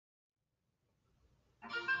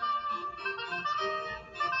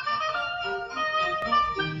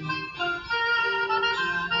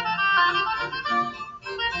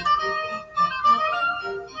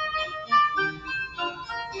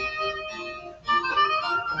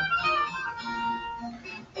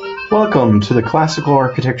Welcome to the Classical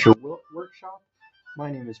Architecture Workshop. My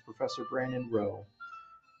name is Professor Brandon Rowe,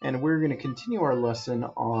 and we're going to continue our lesson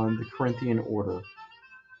on the Corinthian order.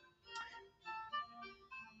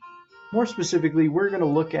 More specifically, we're going to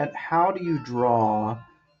look at how do you draw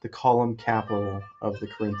the column capital of the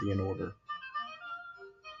Corinthian order.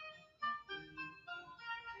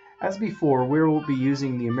 As before, we will be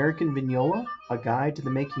using the American Vignola, a guide to the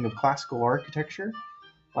making of classical architecture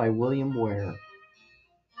by Ware.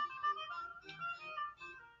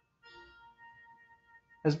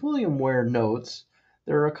 As Ware notes,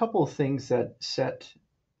 there are a couple of things that set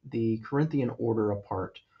the Corinthian order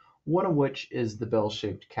apart, one of which is the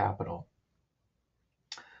bell-shaped capital.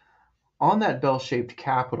 On that bell-shaped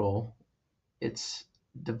capital, it's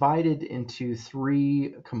divided into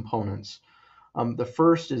three components. The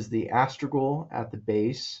first is the astragal at the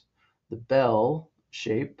base, the bell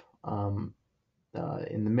shape in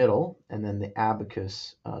the middle, and then the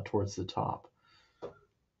abacus towards the top.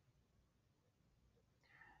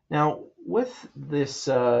 Now, with this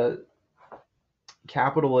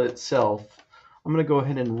capital itself, I'm going to go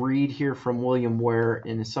ahead and read here from Ware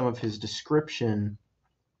in some of his description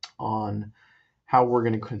on how we're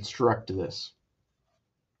going to construct this.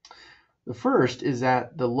 The first is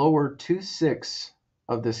that the lower 2/6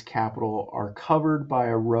 of this capital are covered by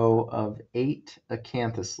a row of 8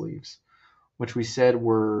 acanthus leaves, which we said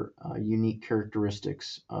were unique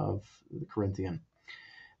characteristics of the Corinthian.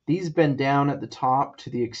 These bend down at the top to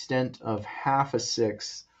the extent of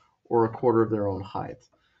 1/2 or 1/4 of their own height.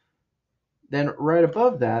 Then right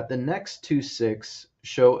above that, the next 2/6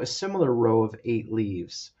 show a similar row of 8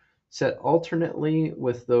 leaves, set alternately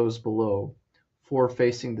with those below, 4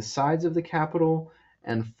 facing the sides of the capital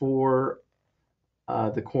and 4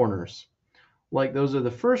 the corners. Like those of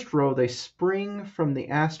the first row, they spring from the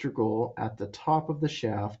astragal at the top of the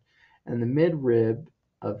shaft, and the mid-rib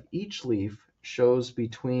of each leaf shows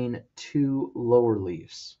between 2 lower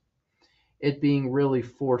leaves, it being really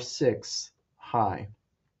 4/6 high.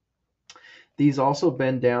 These also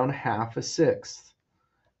bend down 1/2.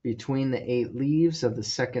 Between the 8 leaves of the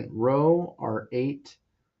second row are 8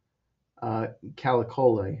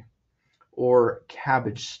 caliculae, or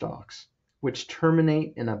cabbage stalks, which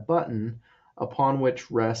terminate in a button upon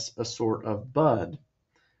which rests a sort of bud,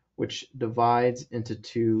 which divides into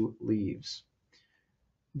 2 leaves.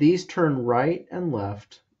 These turn right and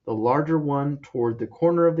left, the larger one toward the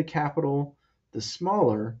corner of the capital, the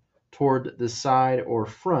smaller toward the side or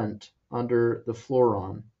front under the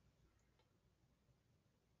floron.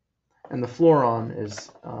 And the floron is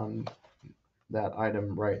that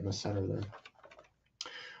item right in the center there.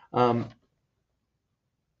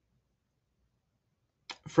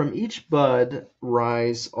 From each bud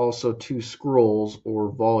rise also 2 scrolls or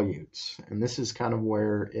volutes, and this is kind of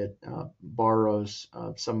where it borrows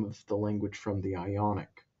some of the language from the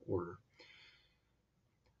Ionic order.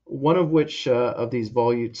 One of which of these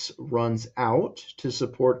volutes runs out to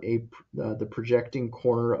support the projecting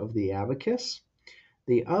corner of the abacus.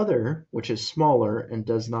 The other, which is smaller and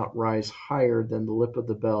does not rise higher than the lip of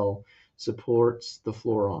the bell, supports the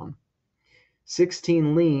floron.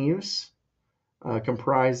 16 leaves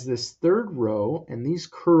comprise this third row, and these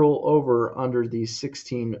curl over under these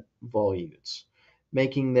 16 volutes,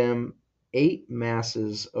 making them 8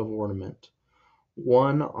 masses of ornament,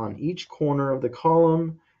 1 on each corner of the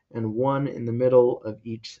column and 1 in the middle of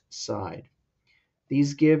each side.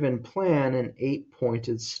 These give in plan an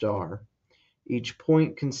 8-pointed star, each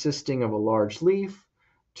point consisting of a large leaf,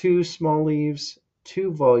 2 small leaves,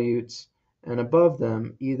 2 volutes, and above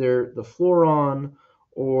them either the floron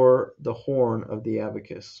or the horn of the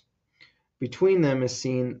abacus. Between them is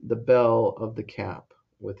seen the bell of the cap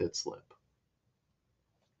with its lip.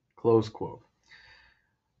 Close quote.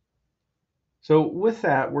 So with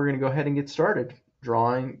that, we're going to go ahead and get started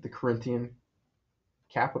drawing the Corinthian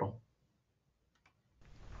capital.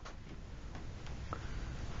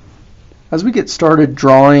 As we get started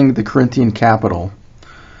drawing the Corinthian capital,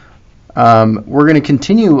 we're going to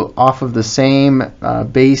continue off of the same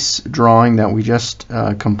base drawing that we just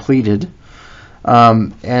completed.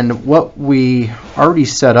 And what we already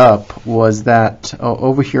set up was that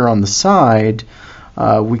over here on the side,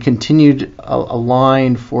 we continued a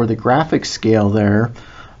line for the graphic scale there,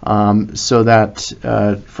 so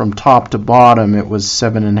that from top to bottom it was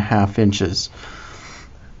 7.5 inches.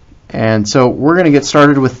 And so we're going to get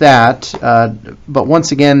started with that, but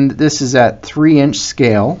once again, this is at 3-inch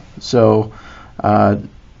scale, so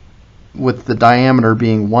with the diameter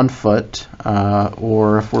being 1 foot,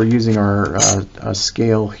 or if we're using our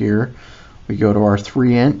scale here, we go to our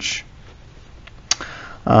 3-inch,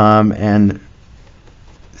 and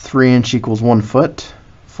 3 inch equals 1 foot,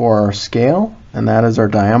 for our scale, and that is our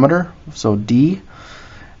diameter, so D.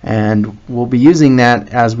 And we'll be using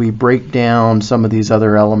that as we break down some of these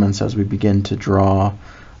other elements as we begin to draw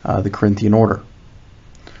the Corinthian order.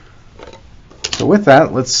 So with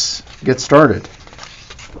that, let's get started.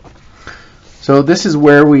 So this is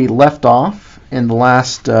where we left off in the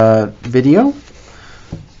last video.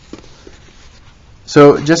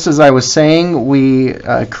 So just as I was saying, we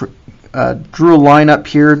drew a line up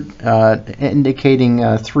here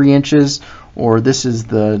indicating 3 inches, or this is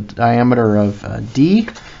the diameter of D.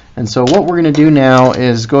 And so what we're going to do now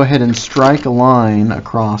is go ahead and strike a line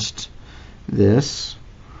across this.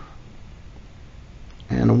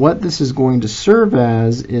 And what this is going to serve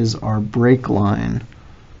as is our break line.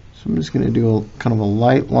 So I'm just going to do kind of a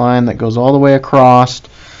light line that goes all the way across,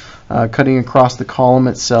 cutting across the column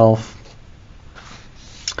itself.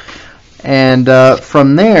 And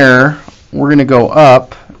from there, we're going to go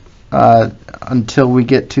up until we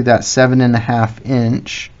get to that 7.5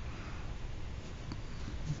 inch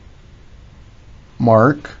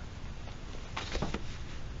mark.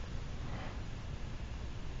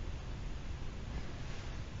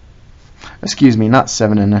 Excuse me, not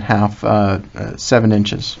 7.5, 7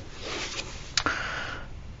 inches.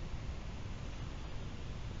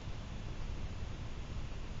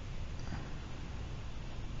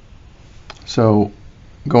 So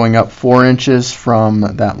going up 4 inches from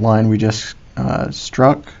that line we just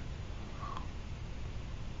struck.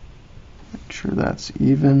 Make sure that's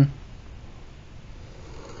even.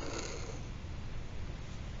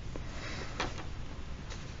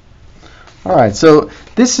 Alright, so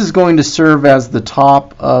this is going to serve as the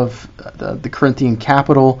top of the Corinthian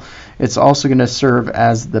capital. It's also going to serve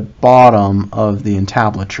as the bottom of the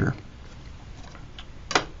entablature.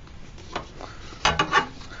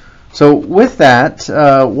 So with that,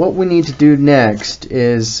 what we need to do next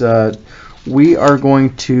is we are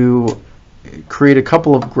going to create a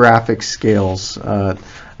couple of graphic scales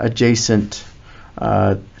adjacent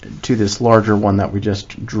to this larger one that we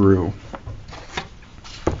just drew.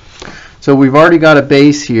 So we've already got a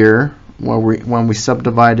base here when we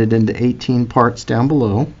subdivide it into 18 parts down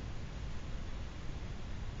below.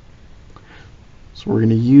 So we're going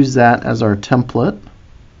to use that as our template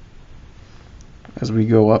as we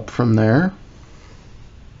go up from there.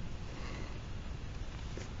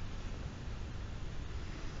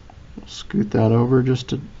 We'll scoot that over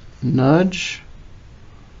just a nudge.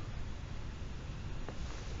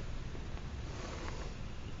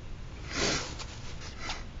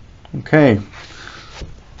 Okay.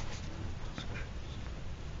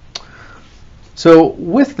 So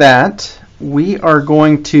with that, we are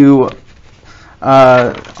going to,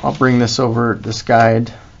 I'll bring this over, this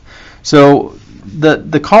guide. So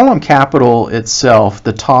the column capital itself,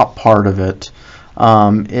 the top part of it,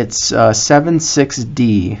 it's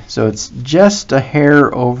 7.6D. So it's just a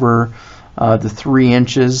hair over the 3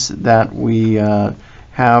 inches that we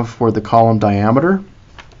have for the column diameter.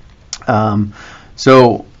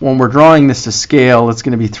 So when we're drawing this to scale, it's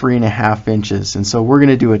going to be 3.5 inches. And so we're going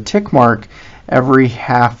to do a tick mark every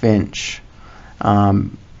 ½ inch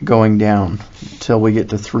going down until we get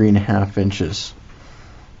to 3.5 inches,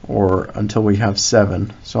 or until we have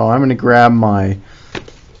 7. So I'm going to grab my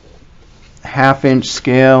 ½ inch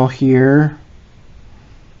scale here.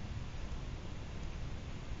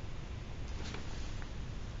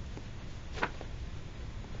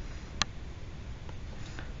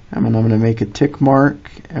 And I'm going to make a tick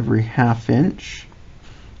mark every ½ inch.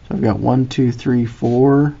 So I've got 1, 2, 3,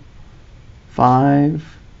 4,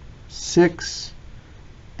 5, 6,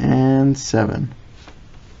 and 7.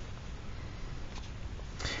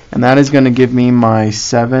 And that is going to give me my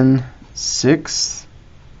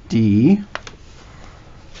 7/6D.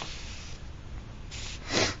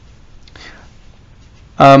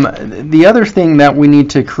 The other thing that we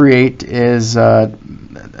need to create is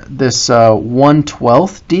this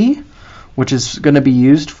 1/12 D, which is going to be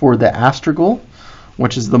used for the astragal,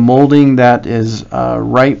 which is the molding that is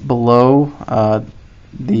right below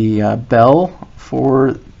the bell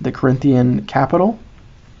for the Corinthian capital.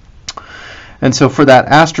 And so for that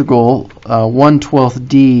astragal, 1/12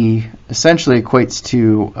 D essentially equates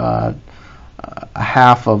to a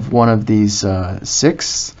half of one of these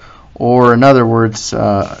sixths, or in other words,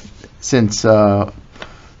 since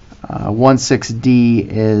 1/6D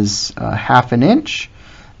is ½ an inch,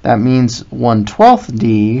 that means 1/12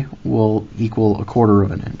 D will equal 1/4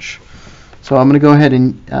 of an inch. So I'm going to go ahead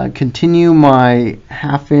and continue my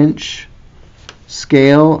 ½ inch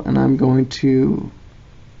scale, and I'm going to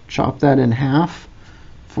chop that in half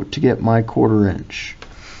to get my 1/4 inch.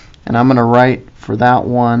 And I'm going to write for that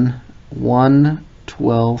one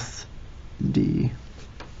 1/12 D.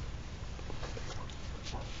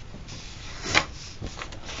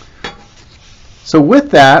 So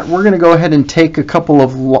with that, we're going to go ahead and take a couple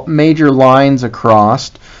of major lines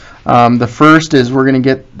across. The first is we're going to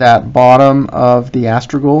get that bottom of the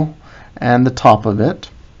astragal and the top of it.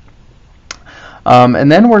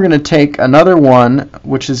 And then we're going to take another one,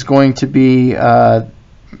 which is going to be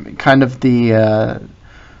kind of the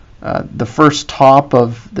first top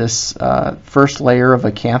of this first layer of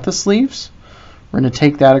acanthus leaves. We're going to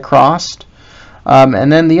take that across.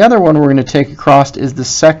 And then the other one we're going to take across is the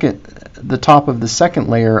top of the second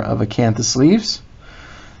layer of acanthus leaves.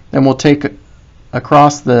 Then we'll take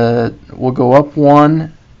across we'll go up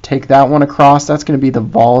one, take that one across. That's going to be the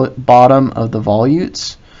bottom of the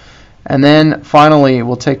volutes. And then finally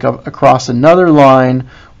we'll take across another line,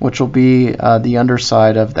 which will be the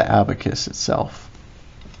underside of the abacus itself.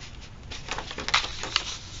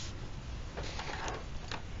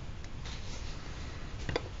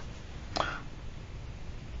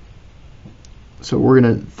 So we're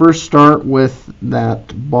going to first start with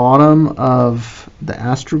that bottom of the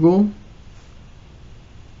astragal.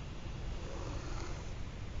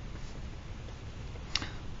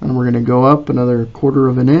 And we're going to go up another 1/4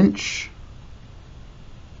 of an inch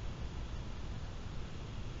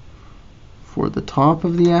for the top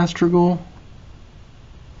of the astragal.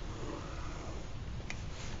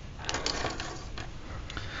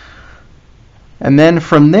 And then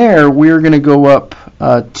from there, we're going to go up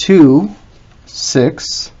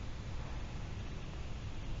 2/6.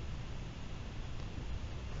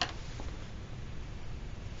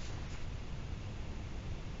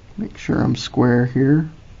 Make sure I'm square here.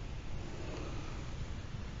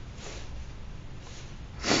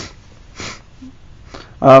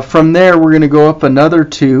 From there, we're going to go up another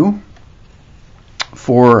 2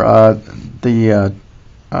 for the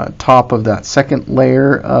top of that second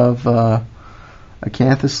layer of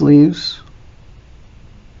acanthus leaves.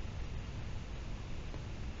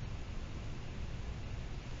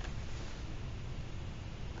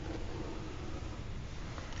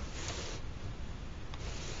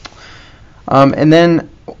 And then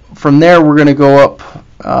from there, we're going to go up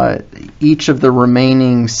each of the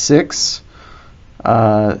remaining 6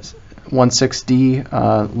 1/6D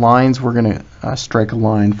lines. We're going to strike a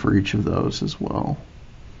line for each of those as well.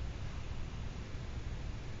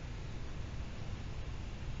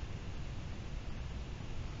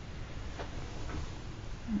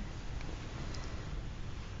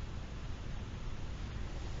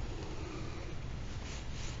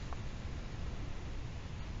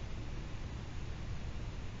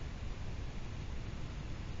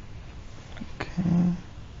 Okay.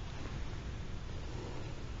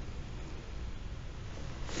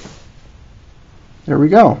 There we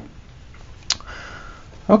go.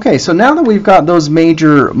 Okay, so now that we've got those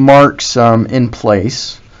major marks in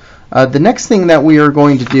place, the next thing that we are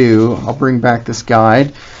going to do, I'll bring back this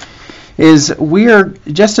guide, is we are,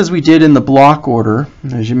 just as we did in the block order,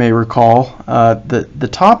 as you may recall, the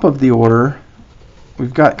top of the order,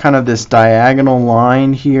 we've got kind of this diagonal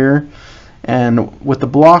line here, and with the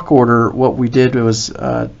block order, what we did was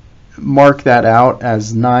mark that out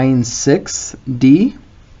as 9/6D.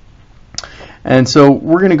 And so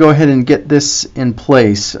we're going to go ahead and get this in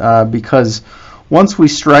place because once we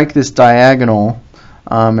strike this diagonal,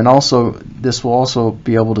 and also this will also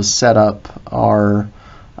be able to set up our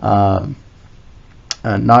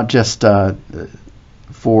not just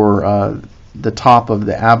for the top of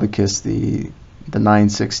the abacus, the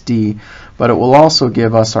 9/6D, but it will also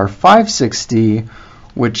give us our 5/6D,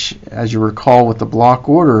 which, as you recall with the block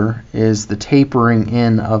order, is the tapering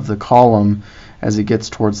in of the column as it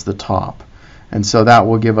gets towards the top. And so that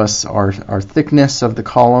will give us our thickness of the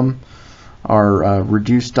column, our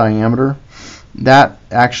reduced diameter. That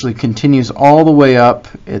actually continues all the way up.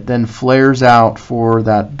 It then flares out for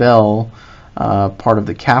that bell part of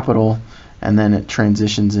the capital, and then it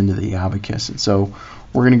transitions into the abacus. And so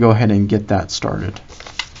we're going to go ahead and get that started.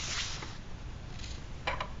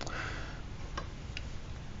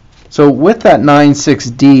 So with that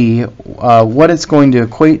 9/6D, what it's going to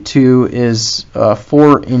equate to is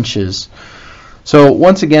 4 inches. So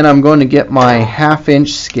once again, I'm going to get my 1/2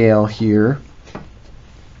 inch scale here,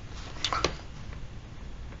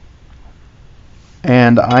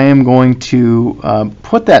 and I am going to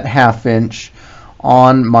put that 1/2 inch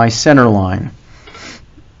on my center line.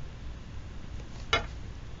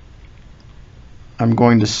 I'm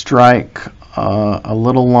going to strike a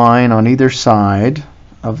little line on either side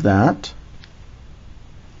of that.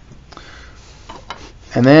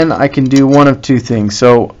 And then I can do one of two things.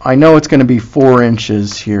 So I know it's going to be 4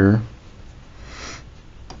 inches here.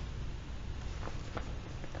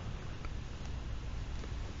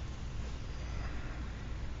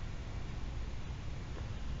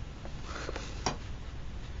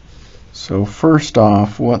 So first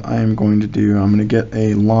off, what I'm going to do, I'm going to get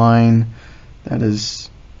a line that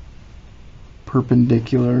is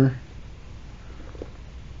perpendicular.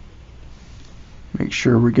 Make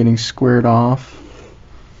sure we're getting squared off.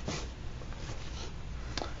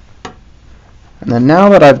 And then now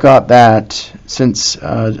that I've got that, since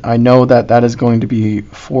I know that that is going to be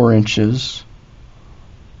 4 inches,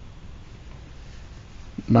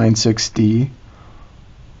 9/6D,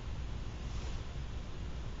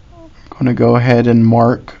 I'm going to go ahead and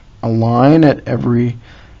mark a line at every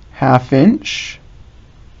 1/2 inch.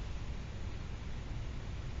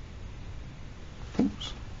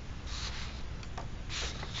 Oops.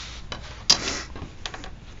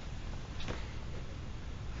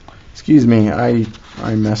 Excuse me, I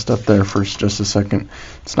messed up there for just a second.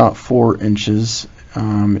 It's not 4 inches,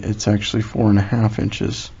 it's actually 4.5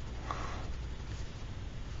 inches.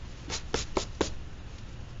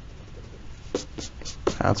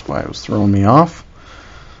 That's why it was throwing me off.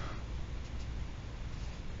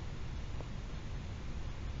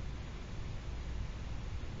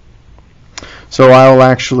 So I will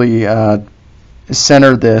actually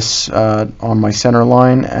center this on my center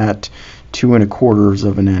line at 2 1/4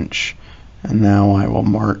 of an inch, and now I will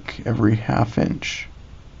mark every 1/2 inch.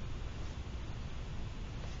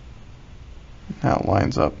 That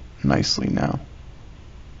lines up nicely now.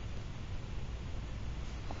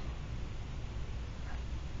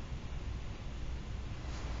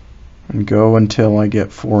 And go until I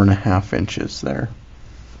get 4.5 inches there.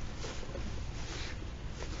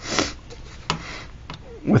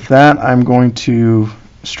 With that, I'm going to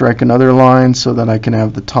strike another line so that I can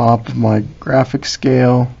have the top of my graphic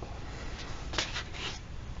scale.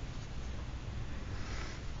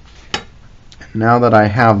 Now that I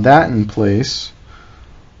have that in place,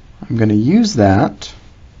 I'm going to use that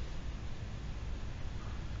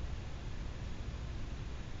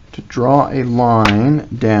to draw a line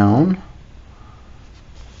down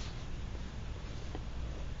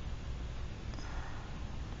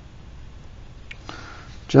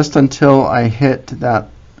just until I hit that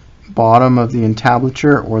bottom of the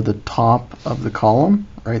entablature or the top of the column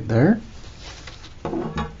right there.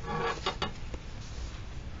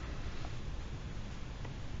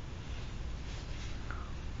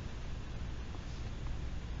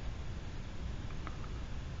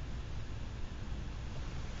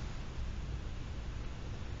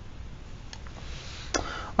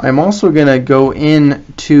 I'm also going to go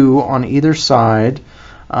into on either side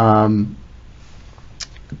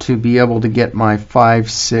to be able to get my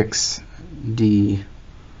 5/6D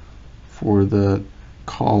for the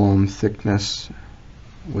column thickness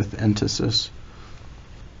with entasis.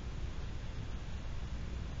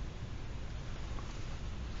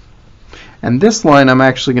 And this line I'm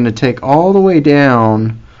actually going to take all the way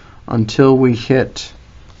down until we hit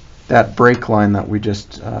that break line that we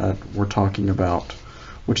just were talking about,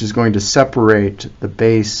 which is going to separate the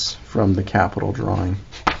base from the capital drawing.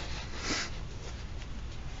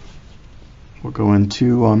 We'll go in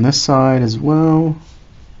 2 on this side as well.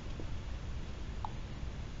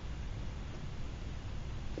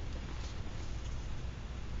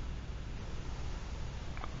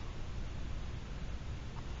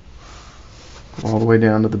 All the way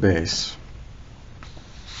down to the base.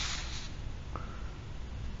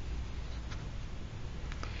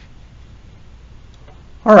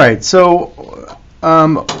 All right, so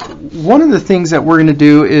one of the things that we're going to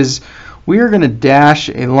do is we are going to dash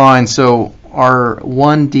a line. So our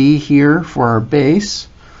 1D here for our base,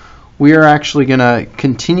 we are actually going to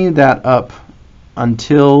continue that up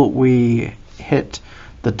until we hit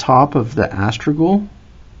the top of the astragal.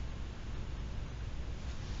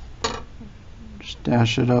 Just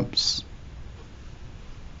dash it up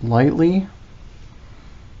lightly.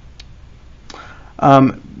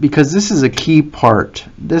 Because this is a key part,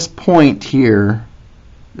 this point here,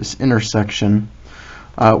 this intersection,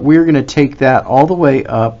 we're going to take that all the way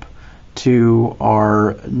up to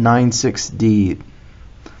our 9/6D,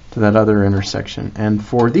 to that other intersection. And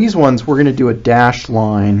for these ones, we're going to do a dashed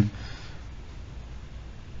line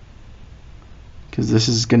because this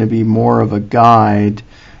is going to be more of a guide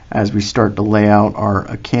as we start to lay out our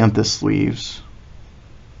acanthus sleeves.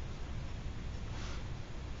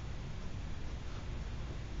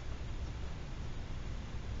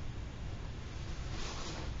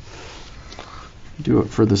 Do it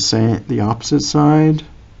for the opposite side.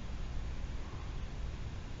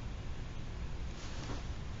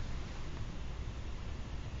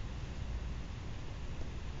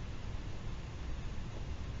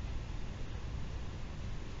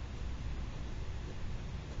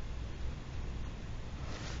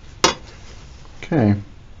 Okay.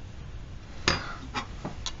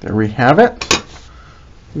 There we have it.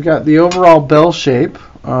 We've got the overall bell shape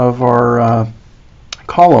of our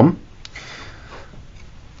column,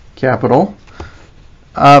 capital.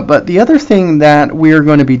 But the other thing that we're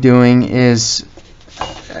going to be doing is,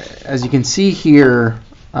 as you can see here,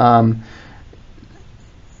 going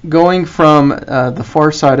from the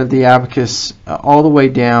far side of the abacus all the way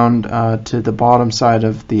down to the bottom side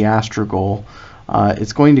of the astragal,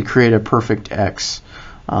 it's going to create a perfect X,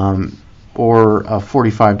 or a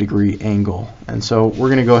 45-degree angle. And so we're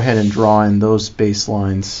going to go ahead and draw in those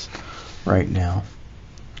baselines right now.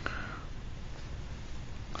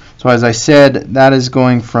 So as I said, that is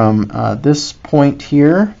going from this point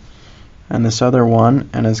here and this other one,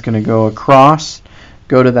 and it's going to go across,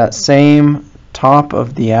 go to that same top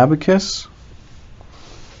of the abacus,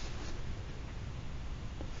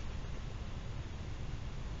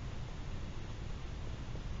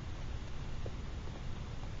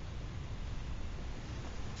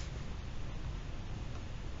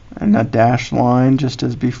 and a dashed line just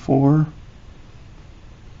as before.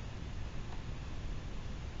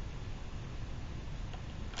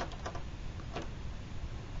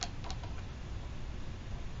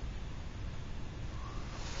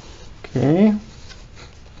 Okay,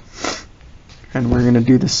 and we're going to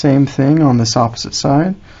do the same thing on this opposite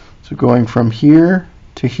side. So going from here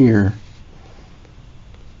to here.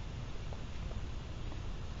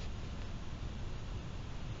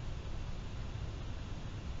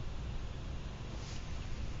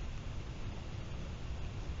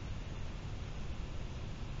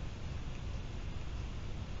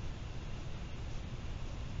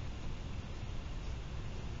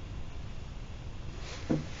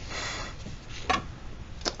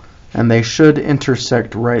 And they should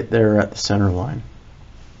intersect right there at the center line.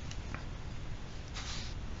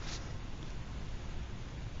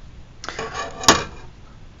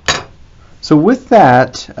 So with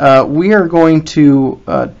that, we are going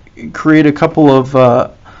to create a couple of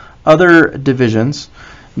other divisions.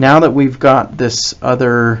 Now that we've got this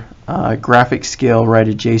other graphic scale right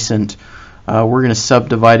adjacent, we're going to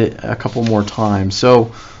subdivide it a couple more times.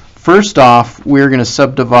 So first off, we're going to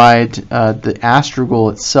subdivide the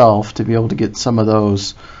astragal itself to be able to get some of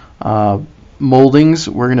those moldings.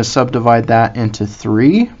 We're going to subdivide that into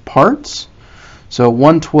 3 parts. So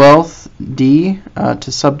 1/12 D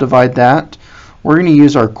to subdivide that. We're going to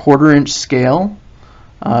use our 1/4" scale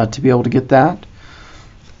to be able to get that.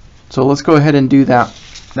 So let's go ahead and do that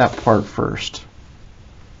part first.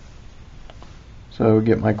 So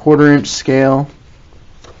get my 1/4" scale.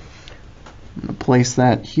 I'm going to place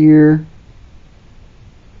that here,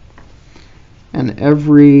 and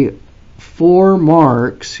every 4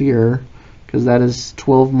 marks here, because that is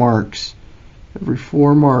 12 marks, every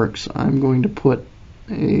 4 marks I'm going to put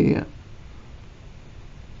a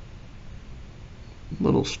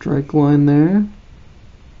little strike line there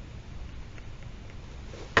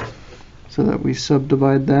so that we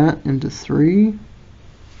subdivide that into 3.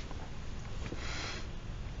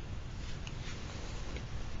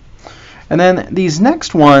 And then these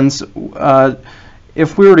next ones,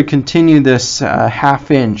 if we were to continue this 1/2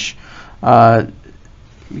 inch,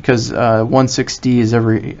 because 1/6D is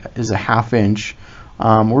a 1/2 inch,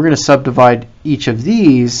 we're going to subdivide each of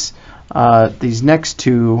these next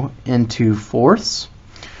 2 into 4ths.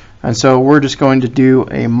 And so we're just going to do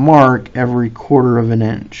a mark every 1/4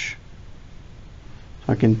 inch.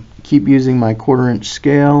 So I can keep using my 1/4"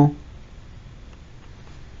 scale.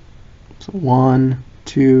 So 1,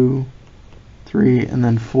 2, 3, and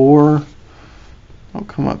then 4. I'll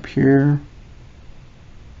come up here.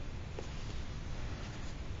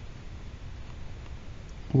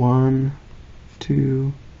 One,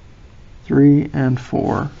 2, 3, and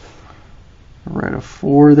 4. I'll write a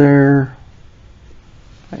 4 there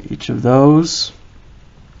at each of those.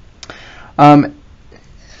 The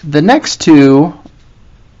next 2,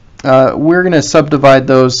 we're going to subdivide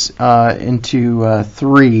those into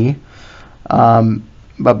 3.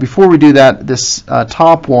 But before we do that, this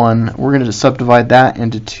top one, we're going to subdivide that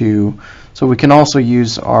into 2, so we can also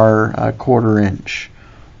use our 1/4 inch.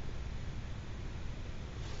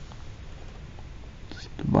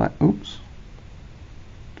 Divide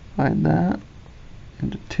that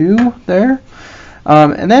into 2 there.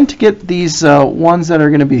 And then to get these ones that are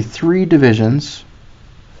going to be 3 divisions,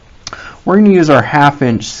 we're going to use our 1/2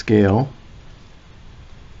 inch scale.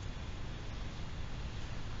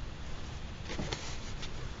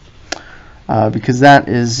 Because that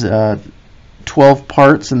is 12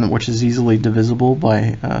 parts, and which is easily divisible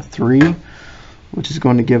by 3, which is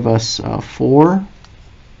going to give us 4.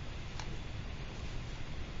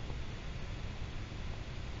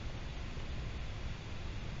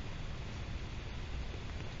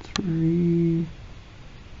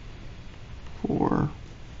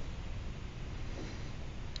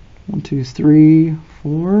 1, 2, 3,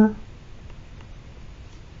 4.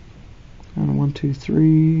 And 1, 2,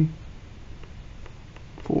 3,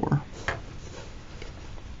 4.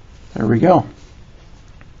 There we go.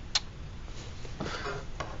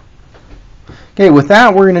 Okay, with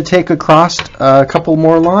that, we're going to take across a couple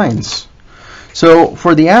more lines. So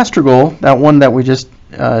for the astragal, that one that we just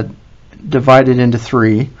divided into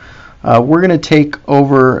 3, we're going to take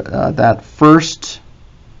over that first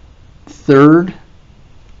third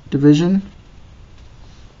division,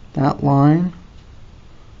 that line.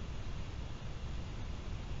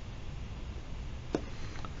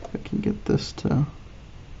 If I can get this to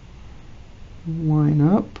line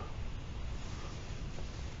up.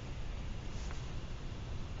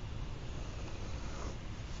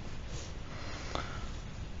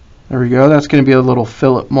 There we go. That's going to be a little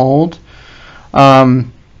fillet mold.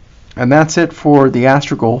 And that's it for the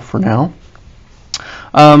astragal for now.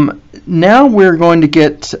 Now we're going to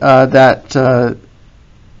get that the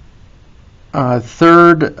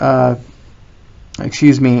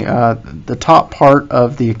top part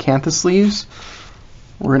of the acanthus leaves.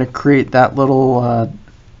 We're going to create that little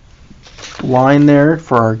line there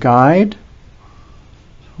for our guide.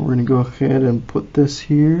 So we're going to go ahead and put this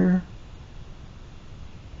here.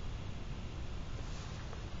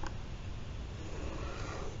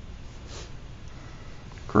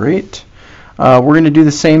 Great. We're going to do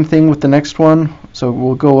the same thing with the next one. So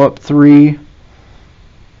we'll go up 3,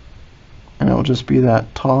 and it'll just be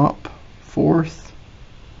that top fourth.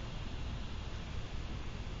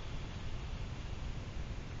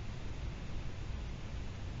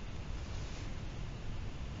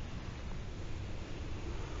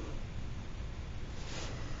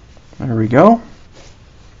 There we go.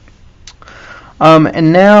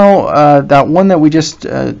 And now that one that we just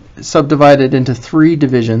subdivided into 3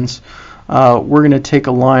 divisions, we're going to take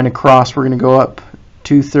a line across. We're going to go up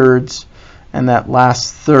 2/3, and that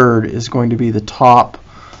last third is going to be the top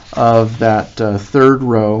of that third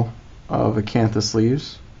row of acanthus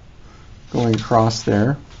leaves, going across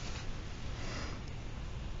there.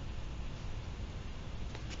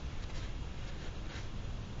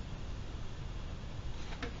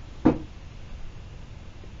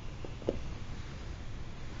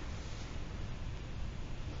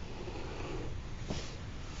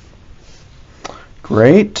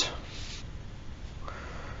 Great.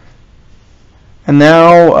 And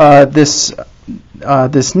now this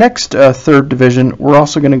next third division, we're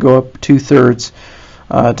also going to go up 2/3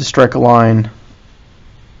 to strike a line.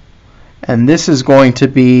 And this is going to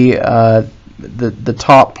be the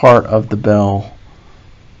top part of the bell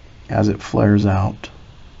as it flares out.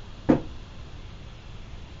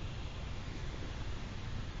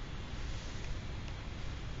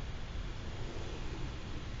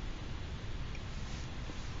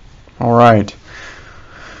 All right.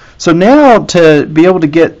 So now to be able to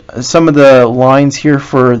get some of the lines here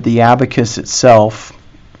for the abacus itself,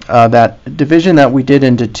 that division that we did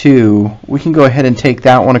into 2, we can go ahead and take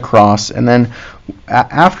that one across, and then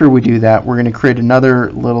after we do that, we're going to create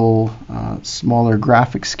another little smaller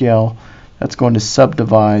graphic scale that's going to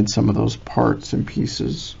subdivide some of those parts and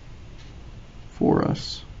pieces for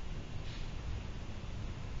us.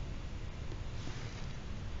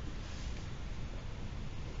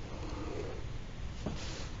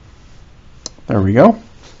 There we go.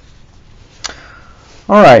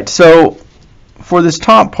 All right, so for this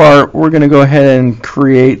top part, we're going to go ahead and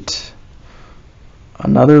create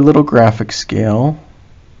another little graphic scale.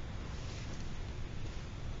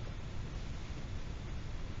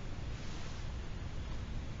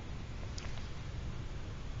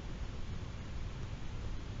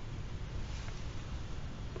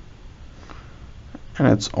 And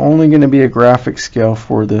it's only going to be a graphic scale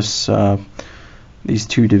for this these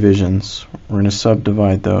 2 divisions. We're going to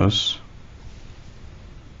subdivide those.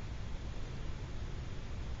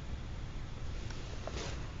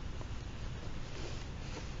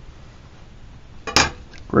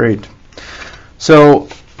 Great. So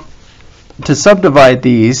to subdivide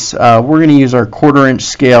these, we're going to use our 1/4"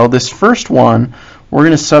 scale. This first one, we're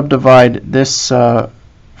going to subdivide this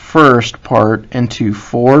first part into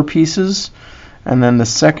 4 pieces, and then the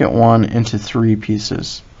second one into 3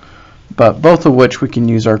 pieces. But both of which we can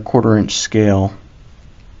use our 1/4" scale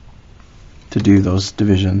to do those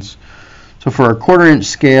divisions. So for our 1/4"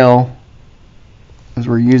 scale, as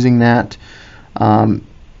we're using that,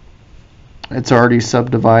 it's already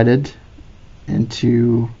subdivided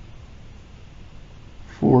into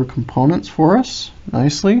 4 components for us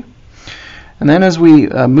nicely. And then as we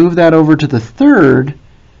move that over to the third,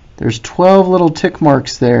 there's 12 little tick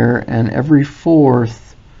marks there, and every 4th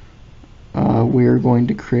we are going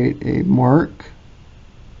to create a mark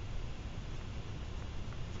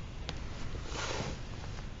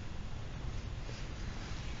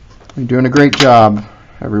You're doing a great job,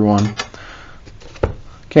 everyone.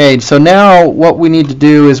 Okay, so now what we need to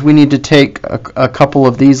do is we need to take a couple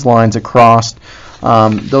of these lines across.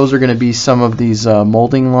 Those are going to be some of these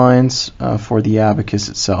molding lines for the abacus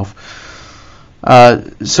itself.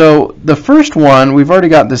 So the first one, we've already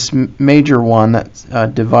got this major one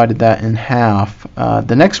that divided that in half.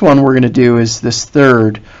 The next one we're going to do is this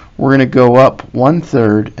third. We're going to go up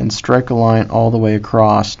 1/3 and strike a line all the way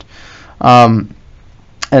across.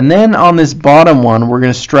 And then on this bottom one, we're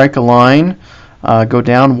going to strike a line, go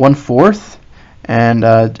down 1/4, and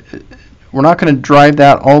we're not going to drive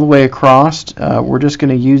that all the way across. We're just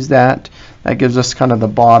going to use that. That gives us kind of the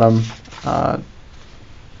bottom of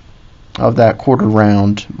that quarter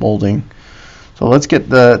round molding. So let's get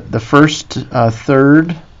the first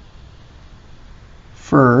third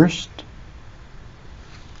first.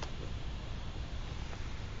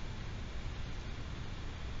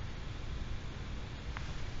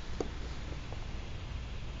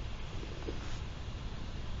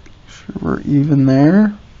 Sure we're even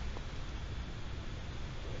there.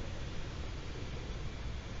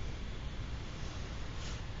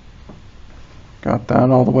 Got that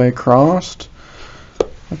all the way across.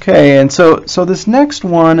 Okay, and so this next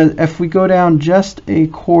one, if we go down just a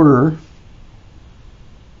quarter,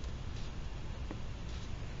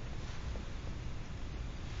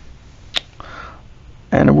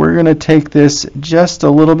 and we're going to take this just a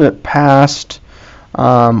little bit past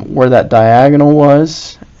where that diagonal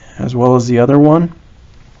was, as well as the other one,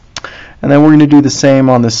 and then we're going to do the same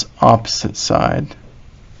on this opposite side.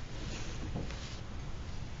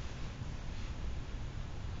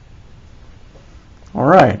 All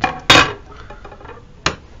right,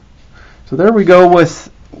 so there we go.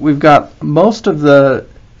 We've got most of the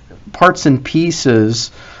parts and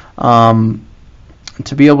pieces to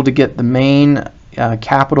be able to get the main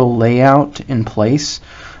capital layout in place.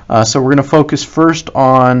 So we're going to focus first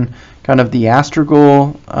on kind of the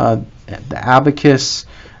astragal, the abacus,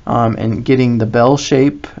 and getting the bell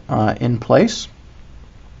shape in place.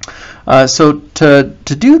 So to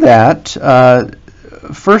do that,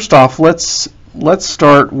 first off, let's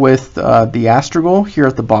start with the astragal here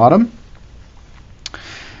at the bottom.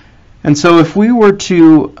 And so if we were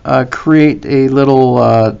to create a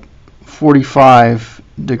little 45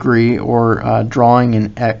 degree or drawing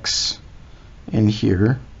an X in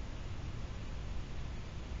here,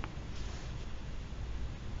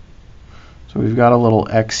 so we've got a little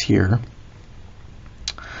X here.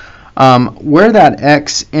 Where that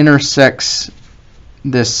X intersects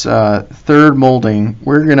this third molding,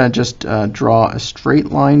 we're going to just draw a straight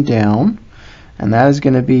line down, and that is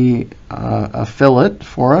going to be a fillet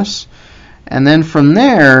for us. And then from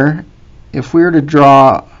there, if we were to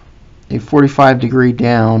draw a 45 degree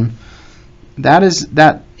down,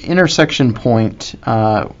 that intersection point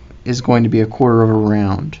is going to be a quarter of a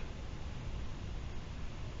round.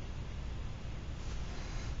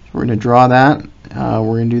 So we're going to draw that.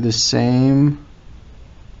 We're going to do the same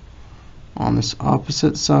on this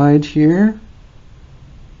opposite side here.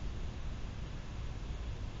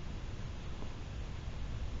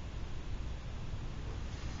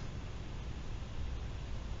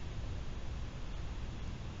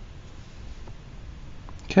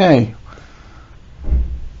 Okay,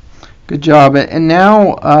 good job. And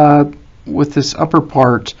now with this upper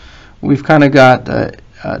part, we've kind of got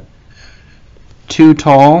too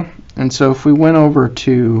tall, and so if we went over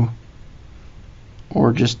to,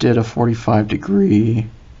 or just did a 45 degree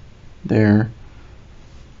there,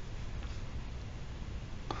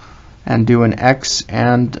 and do an X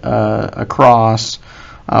and a cross,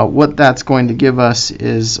 what that's going to give us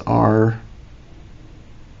is our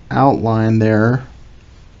outline there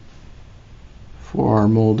for our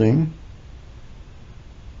molding.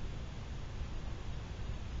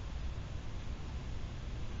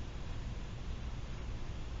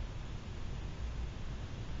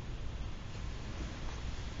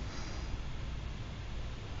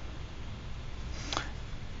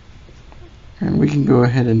 And we can go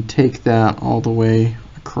ahead and take that all the way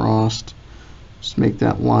across. Just make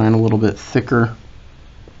that line a little bit thicker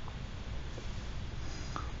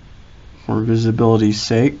for visibility's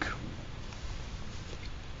sake.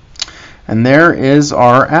 And there is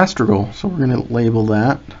our astragal. So we're going to label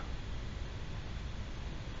that.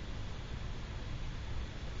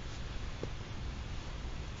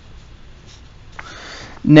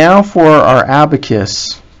 Now for our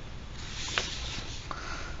abacus.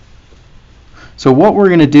 So what we're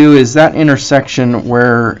going to do is that intersection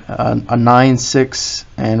where a 9-6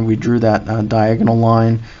 and we drew that diagonal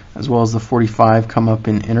line, as well as the 45 come up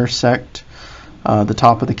and intersect the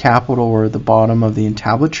top of the capital or the bottom of the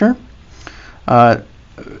entablature.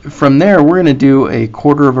 from there, we're going to do a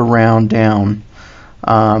quarter of a round down.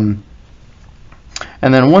 And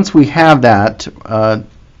then once we have that,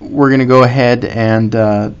 we're going to go ahead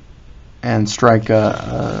and strike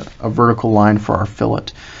a vertical line for our fillet.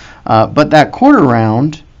 But that quarter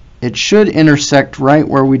round, it should intersect right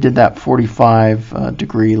where we did that 45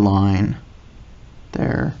 degree line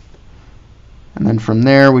there. And then from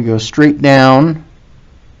there we go straight down.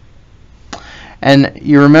 And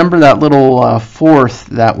you remember that little fourth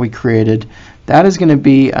that we created, that is going to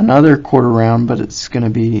be another quarter round, but it's going to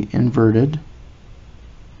be inverted.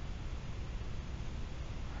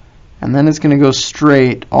 And then it's going to go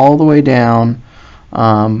straight all the way down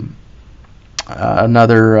another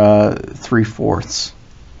 3/4.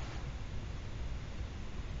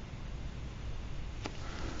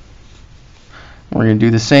 We're going to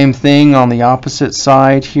do the same thing on the opposite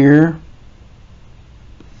side here.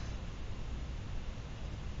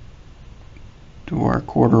 Do our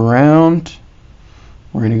quarter round.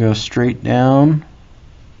 We're going to go straight down.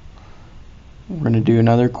 We're going to do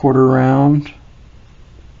another quarter round.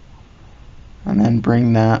 And then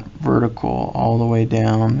bring that vertical all the way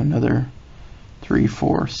down another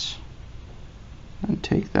 3/4. And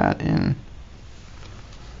take that in.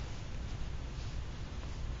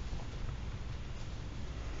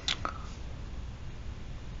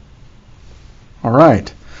 All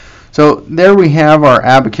right. So there we have our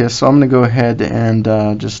abacus. So I'm going to go ahead and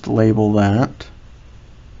just label that.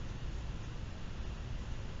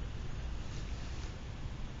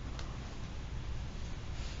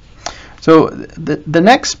 So the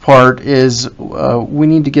next part is we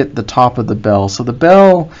need to get the top of the bell. So the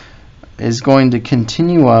bell is going to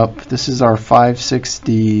continue up. This is our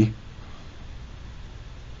 5/6D.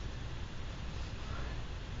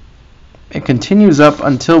 It continues up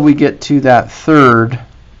until we get to that third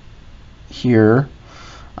here.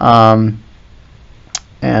 And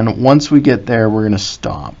once we get there, we're going to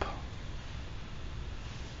stop.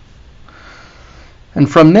 And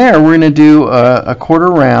from there, we're going to do a quarter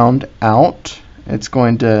round out. It's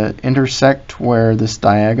going to intersect where this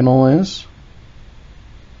diagonal is.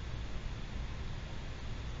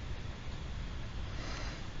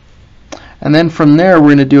 And then from there, we're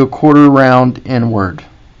going to do a quarter round inward.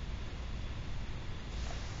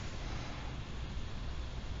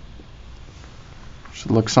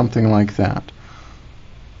 Should look something like that.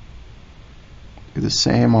 Do the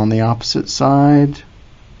same on the opposite side.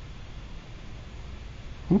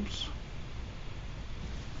 Oops.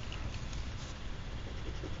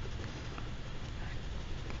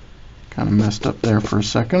 Kind of messed up there for a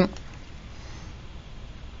second.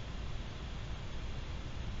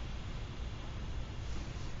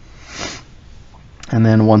 And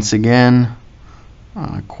then once again,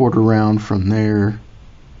 quarter round from there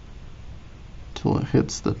till it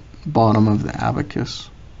hits the bottom of the abacus.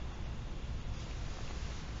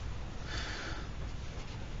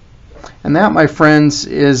 And that, my friends,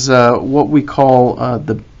 is what we call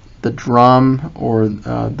the drum or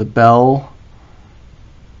the bell.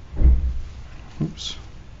 Oops.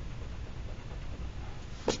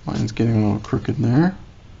 Mine's getting a little crooked there.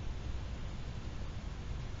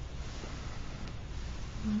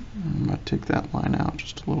 I'm going to take that line out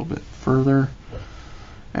just a little bit further.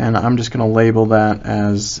 And I'm just going to label that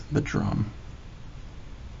as the drum.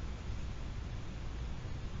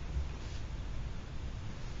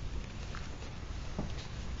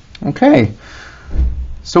 Okay,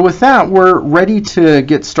 so with that, we're ready to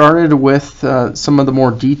get started with some of the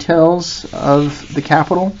more details of the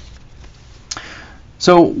capital.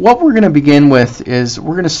 So what we're going to begin with is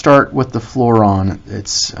we're going to start with the floron.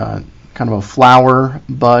 It's kind of a flower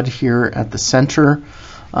bud here at the center.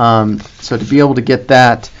 So to be able to get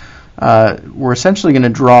that, we're essentially going to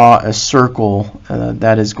draw a circle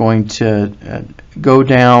that is going to go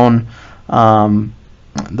down.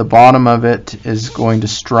 The bottom of it is going to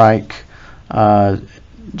strike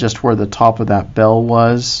just where the top of that bell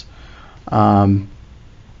was.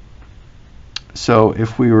 So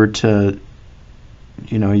if we were to,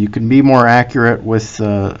 you can be more accurate with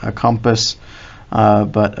a compass,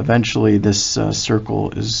 but eventually this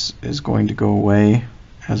circle is going to go away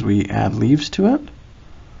as we add leaves to it.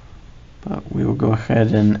 But we will go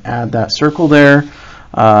ahead and add that circle there.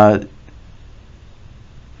 We'll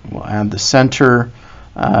add the center.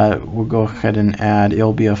 We'll go ahead and add,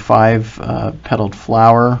 it'll be a 5-petaled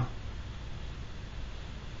flower.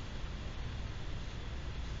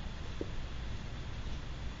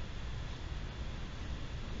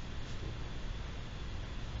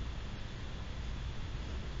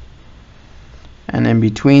 And in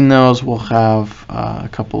between those, we'll have a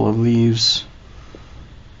couple of leaves.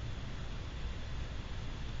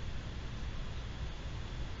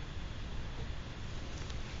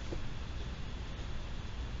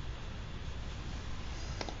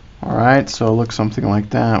 right, so it looks something like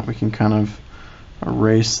that. We can kind of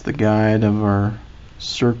erase the guide of our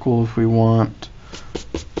circle if we want.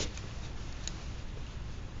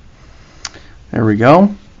 There we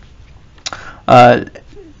go. Now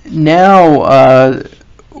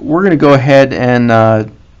we're going to go ahead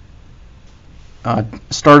and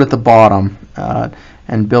start at the bottom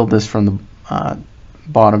and build this from the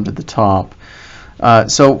bottom to the top.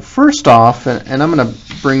 So first off, and I'm going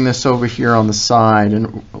to bring this over here on the side,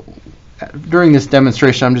 and during this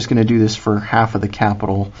demonstration I'm just going to do this for half of the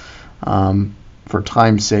capital for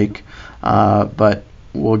time's sake, but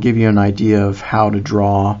we'll give you an idea of how to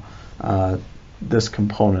draw this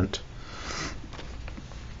component.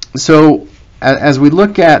 So as we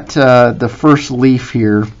look at the first leaf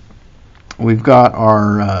here, we've got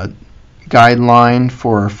our guideline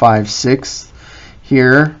for 5/6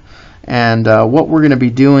 here, and what we're going to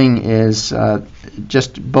be doing is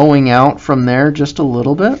just bowing out from there just a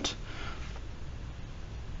little bit,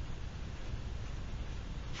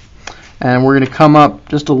 and we're going to come up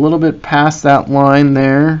just a little bit past that line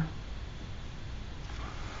there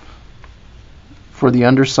for the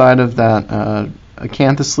underside of that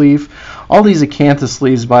acanthus leaf. All these acanthus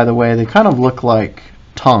leaves, by the way, they kind of look like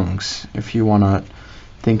tongues, if you want to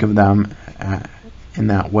think of them in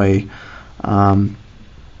that way,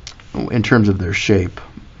 in terms of their shape.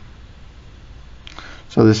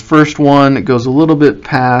 So this first one goes a little bit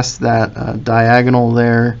past that diagonal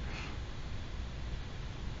there,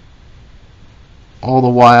 all the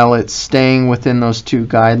while it's staying within those two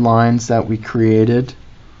guidelines that we created.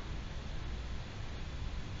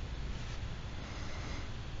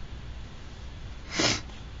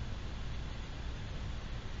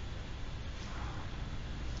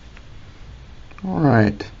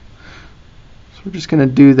 Alright, so we're just going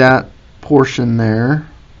to do that portion there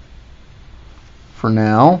for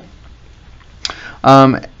now.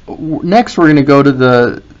 Next we're going to go to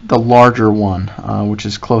the larger one, which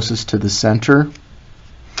is closest to the center.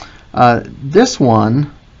 This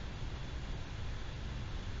one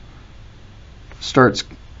starts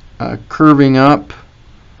curving up,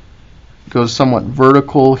 goes somewhat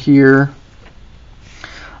vertical here,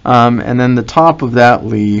 and then the top of that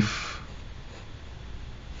leaf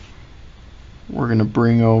we're going to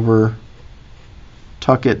bring over,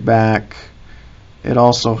 tuck it back. It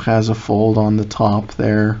also has a fold on the top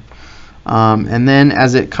there, and then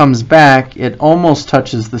as it comes back it almost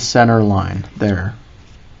touches the center line there.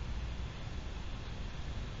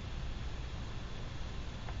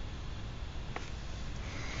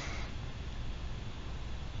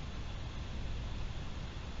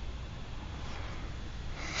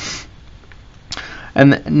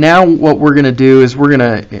 And now what we're going to do is we're going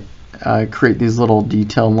to create these little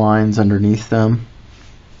detail lines underneath them.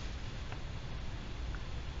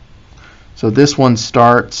 So this one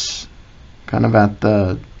starts kind of at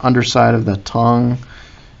the underside of the tongue,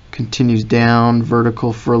 continues down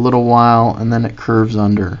vertical for a little while, and then it curves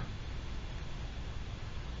under.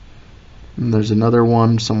 And there's another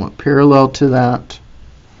one somewhat parallel to that.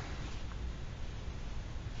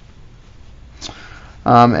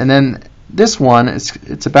 And then this one,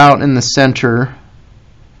 it's about in the center.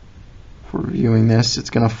 If we're viewing this, it's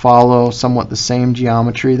going to follow somewhat the same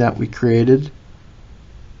geometry that we created.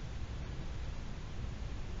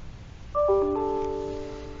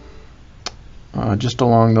 Just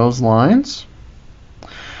along those lines.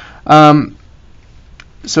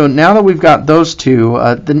 So now that we've got those two,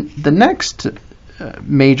 the next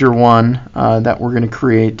major one that we're going to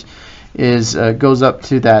create is goes up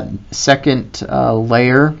to that second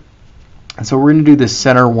layer. And so we're going to do the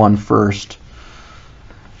center one first.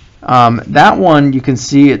 That one, you can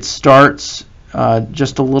see it starts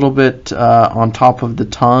just a little bit on top of the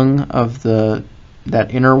tongue of that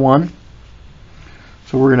inner one.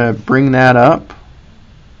 So we're going to bring that up.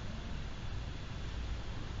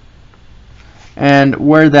 And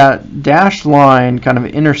where that dashed line kind of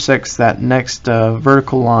intersects that next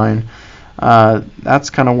vertical line, that's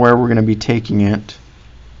kind of where we're going to be taking it.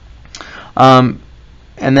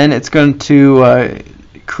 And then it's going to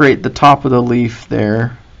create the top of the leaf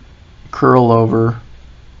there, curl over,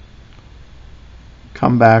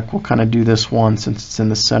 come back. We'll kind of do this one since it's in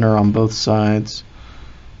the center on both sides.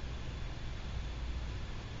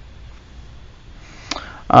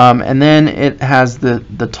 And then it has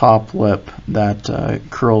the top lip that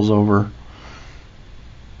curls over.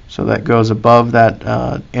 So that goes above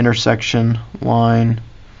that intersection line,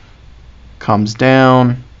 comes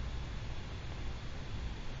down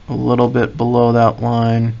a little bit below that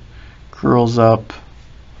line, curls up,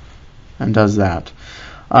 and does that.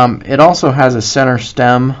 It also has a center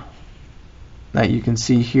stem that you can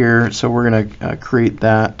see here, so we're going to create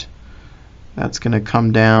that That's going to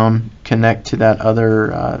come down, connect to that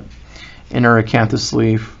other inner acanthus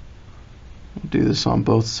leaf. We'll do this on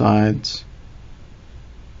both sides.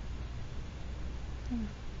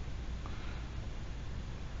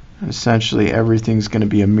 And essentially everything's going to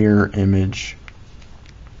be a mirror image.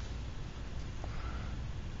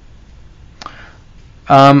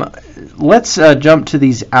 Let's jump to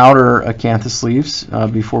these outer acanthus leaves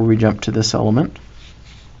before we jump to this element.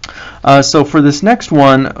 So for this next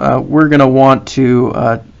one, we're going to want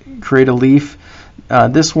to create a leaf.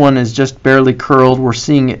 This one is just barely curled. We're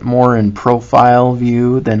seeing it more in profile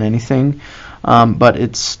view than anything, but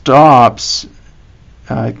it stops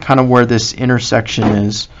kind of where this intersection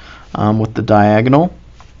is with the diagonal.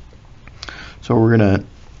 So we're going to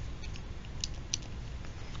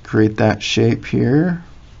create that shape here.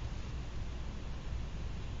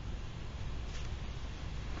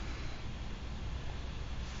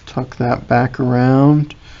 Tuck that back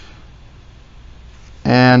around.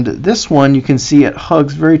 And this one, you can see it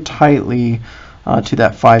hugs very tightly to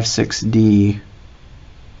that 5,6D.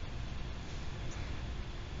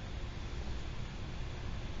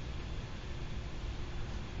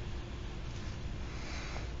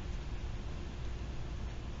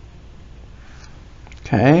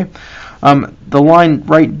 Okay. The line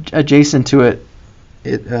right adjacent to it,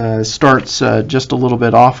 it starts just a little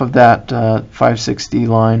bit off of that 5,6D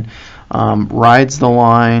line, rides the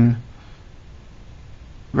line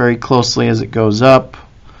very closely as it goes up,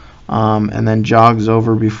 and then jogs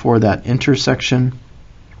over before that intersection.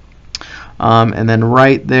 And then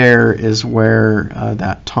right there is where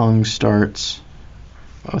that tongue starts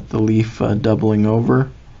with the leaf doubling over.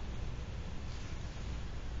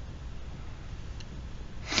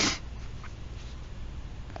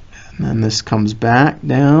 And then this comes back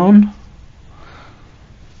down.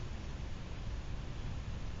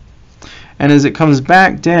 And as it comes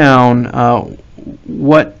back down,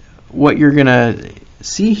 what you're going to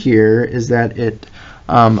see here is that it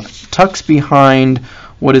tucks behind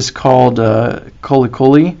what is called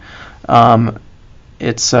colicoli.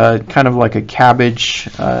 It's kind of like a cabbage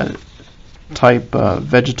type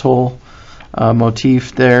vegetal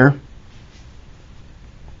motif there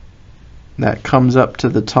that comes up to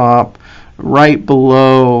the top. Right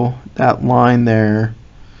below that line there,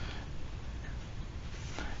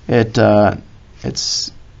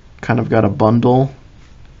 it's kind of got a bundle.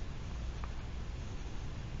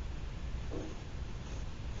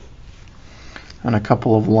 And a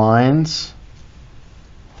couple of lines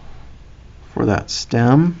for that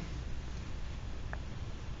stem.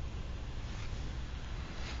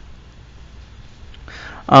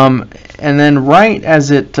 And then right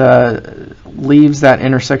as it leaves that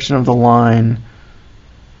intersection of the line,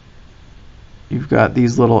 you've got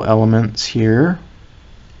these little elements here.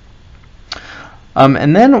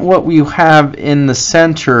 And then what we have in the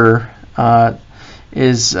center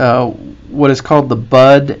is what is called the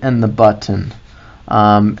bud and the button.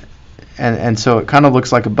 And so it kind of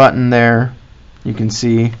looks like a button there, you can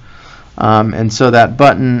see. And so that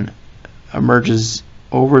button emerges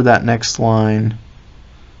over that next line,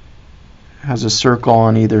 has a circle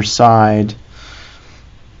on either side,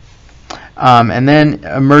 and then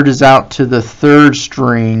emerges out to the third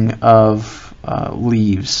string of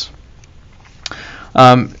leaves.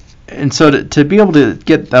 And so to be able to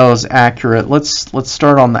get those accurate, let's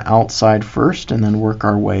start on the outside first and then work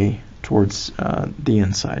our way towards the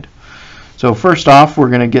inside. So first off, we're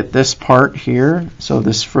going to get this part here. So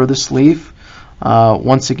this furthest leaf,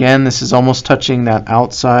 once again, this is almost touching that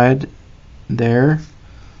outside there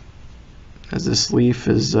as this leaf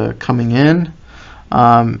is coming in.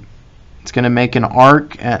 It's going to make an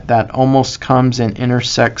arc that almost comes and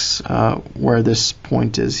intersects where this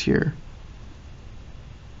point is here.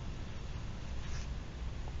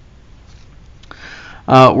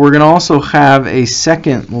 We're going to also have a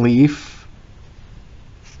second leaf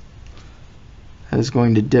that is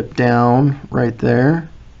going to dip down right there.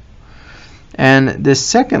 And this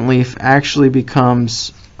second leaf actually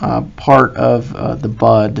becomes part of the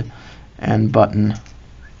bud and button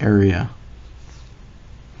area.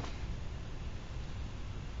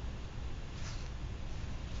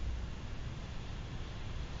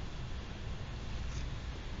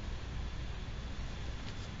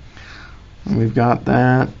 And we've got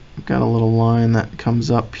that. We've got a little line that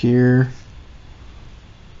comes up here.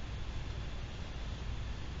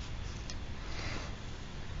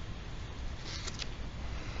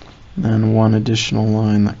 And then one additional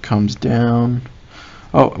line that comes down.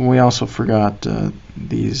 Oh, and we also forgot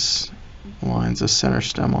these lines of center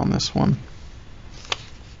stem on this one.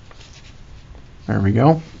 There we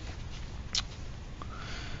go.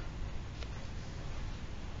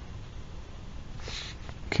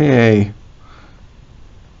 Okay.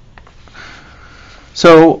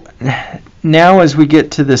 So now as we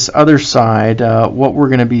get to this other side, what we're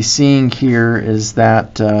going to be seeing here is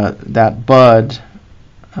that that bud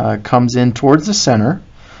comes in towards the center.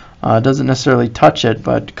 Doesn't necessarily touch it,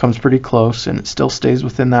 but comes pretty close, and it still stays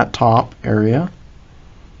within that top area.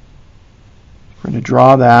 We're going to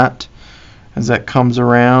draw that as that comes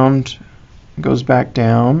around, goes back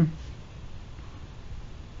down.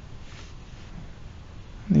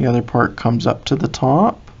 The other part comes up to the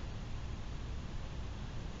top.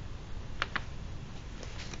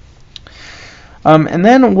 And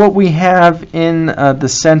then what we have in the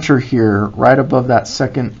center here, right above that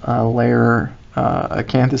second layer,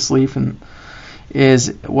 acanthus leaf,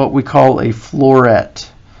 is what we call a floret.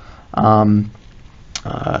 A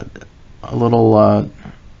little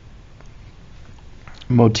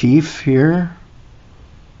motif here.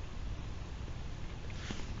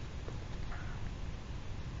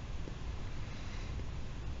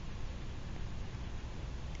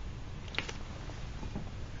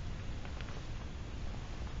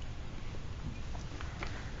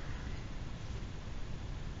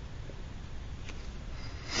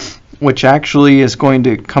 Which actually is going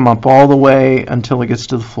to come up all the way until it gets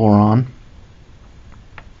to the floron.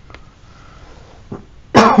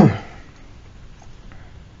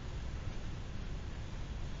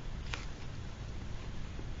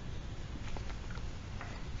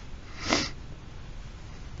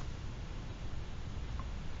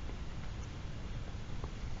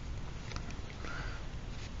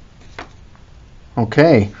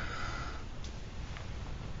 Okay.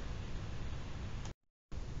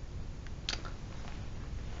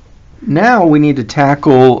 Now we need to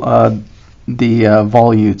tackle the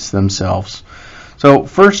volutes themselves. So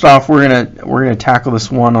first off, we're gonna tackle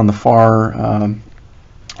this one on the far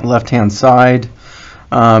left-hand side.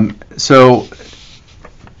 So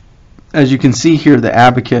as you can see here, the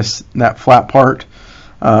abacus, that flat part,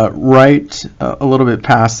 right a little bit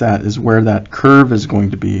past that is where that curve is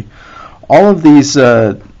going to be. All of these,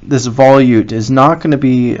 this volute is not going to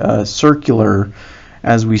be circular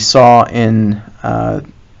as we saw in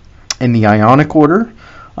the Ionic order.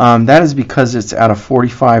 That is because it's at a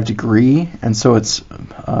 45 degree, and so it's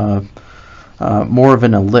more of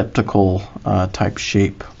an elliptical type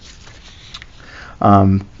shape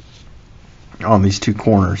on these two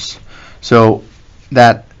corners. So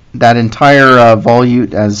that entire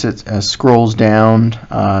volute, as it scrolls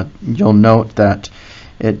down, you'll note that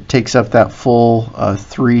it takes up that full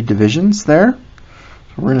 3 divisions there.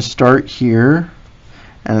 So we're going to start here,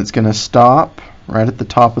 and it's going to stop right at the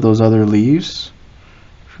top of those other leaves,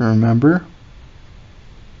 if you remember.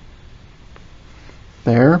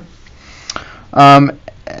 There. And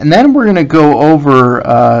then we're going to go over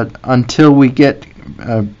until we get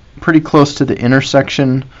pretty close to the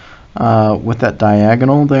intersection with that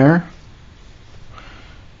diagonal there.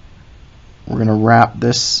 We're going to wrap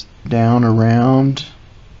this down around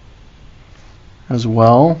as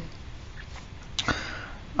well.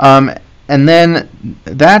 And then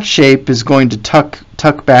that shape is going to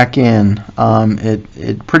tuck back in.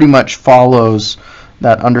 It pretty much follows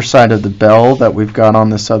that underside of the bell that we've got on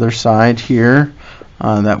this other side here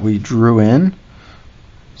that we drew in.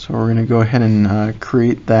 So we're going to go ahead and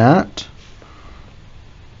create that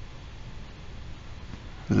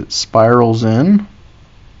as it spirals in.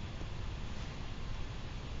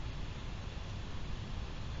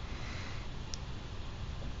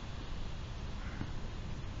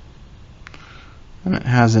 And it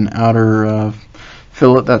has an outer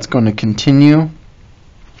fillet that's going to continue.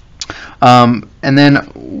 And then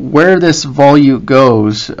where this volute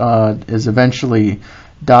goes is eventually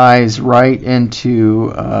dies right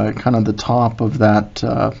into kind of the top of that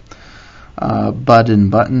bud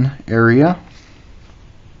and button area.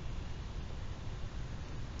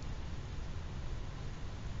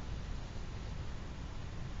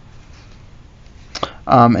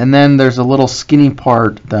 And then there's a little skinny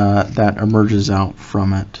part that emerges out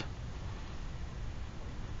from it.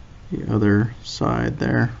 The other side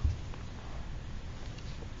there.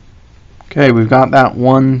 Okay, we've got that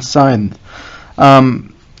one side.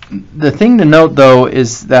 The thing to note, though,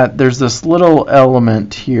 is that there's this little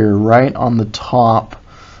element here right on the top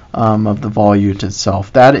of the volute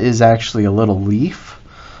itself. That is actually a little leaf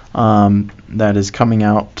that is coming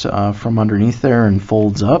out from underneath there and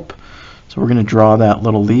folds up. So we're going to draw that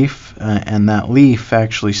little leaf, and that leaf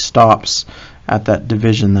actually stops at that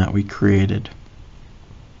division that we created.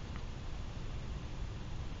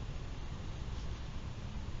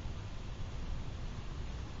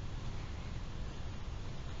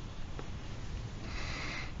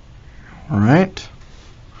 All right.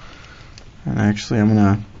 And actually I'm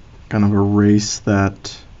going to kind of erase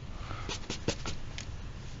that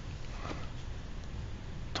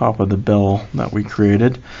top of the bell that we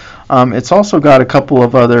created. It's also got a couple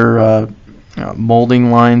of other molding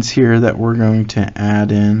lines here that we're going to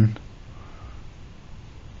add in.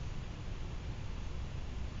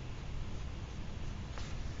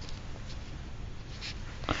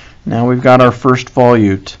 Now we've got our first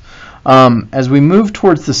volute. As we move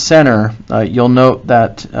towards the center, you'll note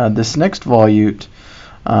that this next volute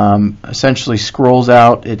essentially scrolls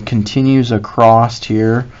out. It continues across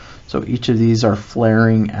here. So each of these are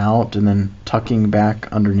flaring out and then tucking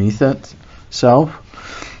back underneath itself.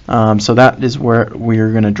 So that is where we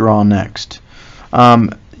are going to draw next.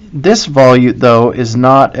 This volute, though, is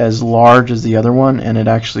not as large as the other one, and it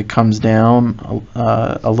actually comes down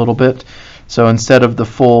a little bit. So instead of the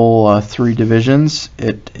full 3 divisions,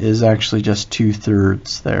 it is actually just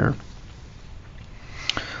 2/3 there.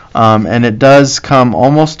 And it does come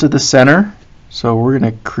almost to the center, so we're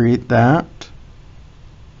going to create that.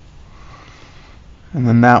 And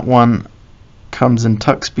then that one comes and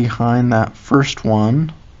tucks behind that first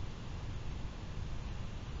one.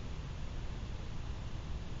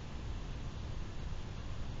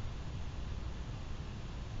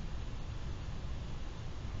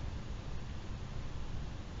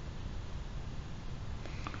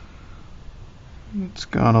 It's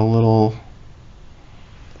got a little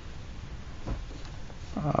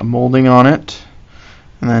molding on it,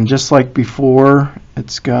 and then just like before,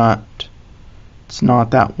 it's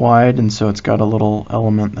not that wide, and so it's got a little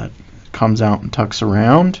element that comes out and tucks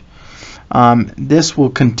around. This will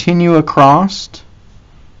continue across.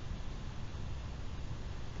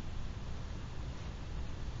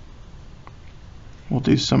 We'll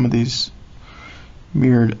do some of these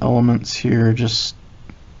mirrored elements here just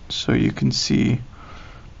so you can see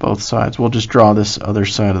both sides. We'll just draw this other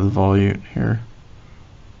side of the volute here.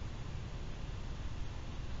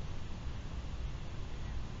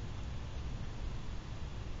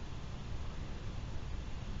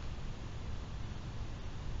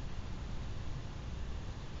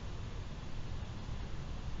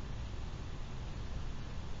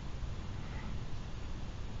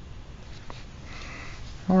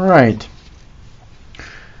 All right.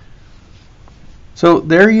 So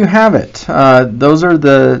there you have it. Those are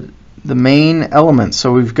the main elements.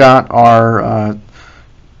 So we've got our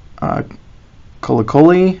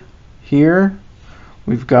colicoli here.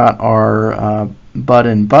 We've got our bud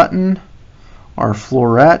and button, our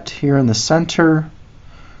floret here in the center.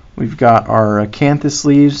 We've got our acanthus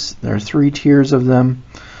leaves. There are 3 tiers of them.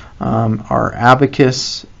 Our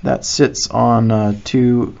abacus that sits on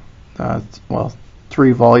 3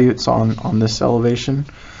 volutes on this elevation.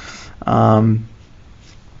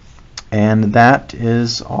 And that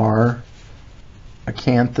is our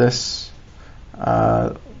acanthus.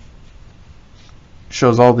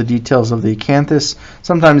 Shows all the details of the acanthus.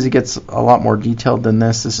 Sometimes it gets a lot more detailed than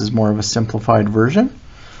this. This is more of a simplified version.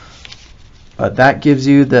 But that gives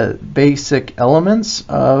you the basic elements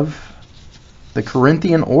of the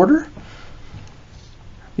Corinthian order.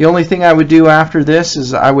 The only thing I would do after this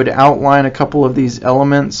is I would outline a couple of these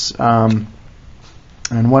elements. And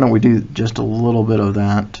why don't we do just a little bit of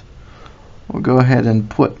that? We'll go ahead and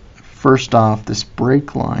put first off this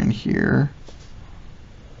break line here,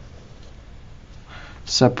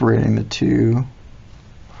 separating the two.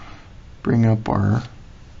 Bring up our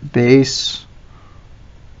base,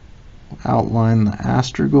 outline the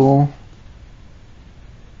astragal.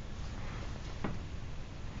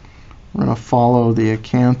 We're going to follow the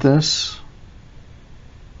acanthus.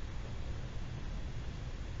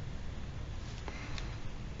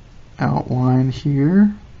 Outline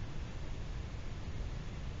here.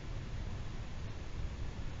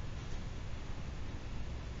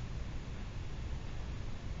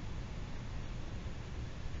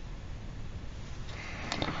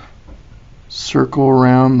 Circle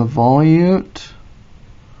around the volute,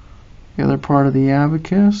 the other part of the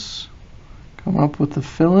abacus, come up with the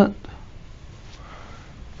fillet,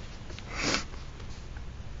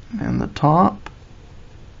 and the top.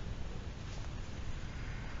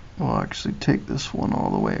 We'll actually take this one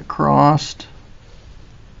all the way across.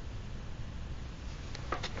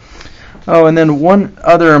 Oh, and then one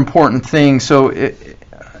other important thing. So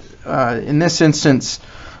in this instance,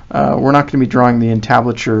 we're not going to be drawing the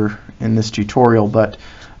entablature in this tutorial, but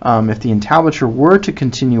if the entablature were to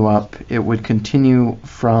continue up, it would continue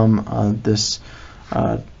from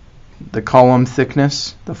the column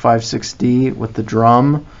thickness, the 5/6D with the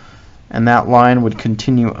drum, and that line would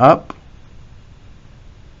continue up,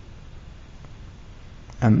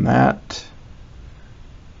 and that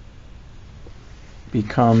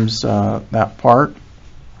becomes that part.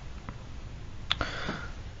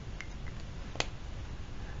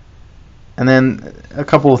 And then a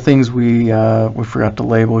couple of things we forgot to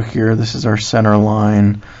label here. This is our center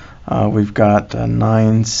line. We've got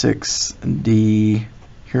 9/6D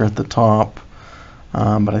here at the top,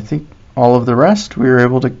 but I think all of the rest we were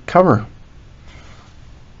able to cover.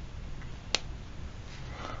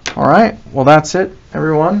 All right, well that's it,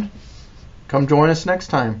 everyone. Come join us next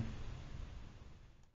time.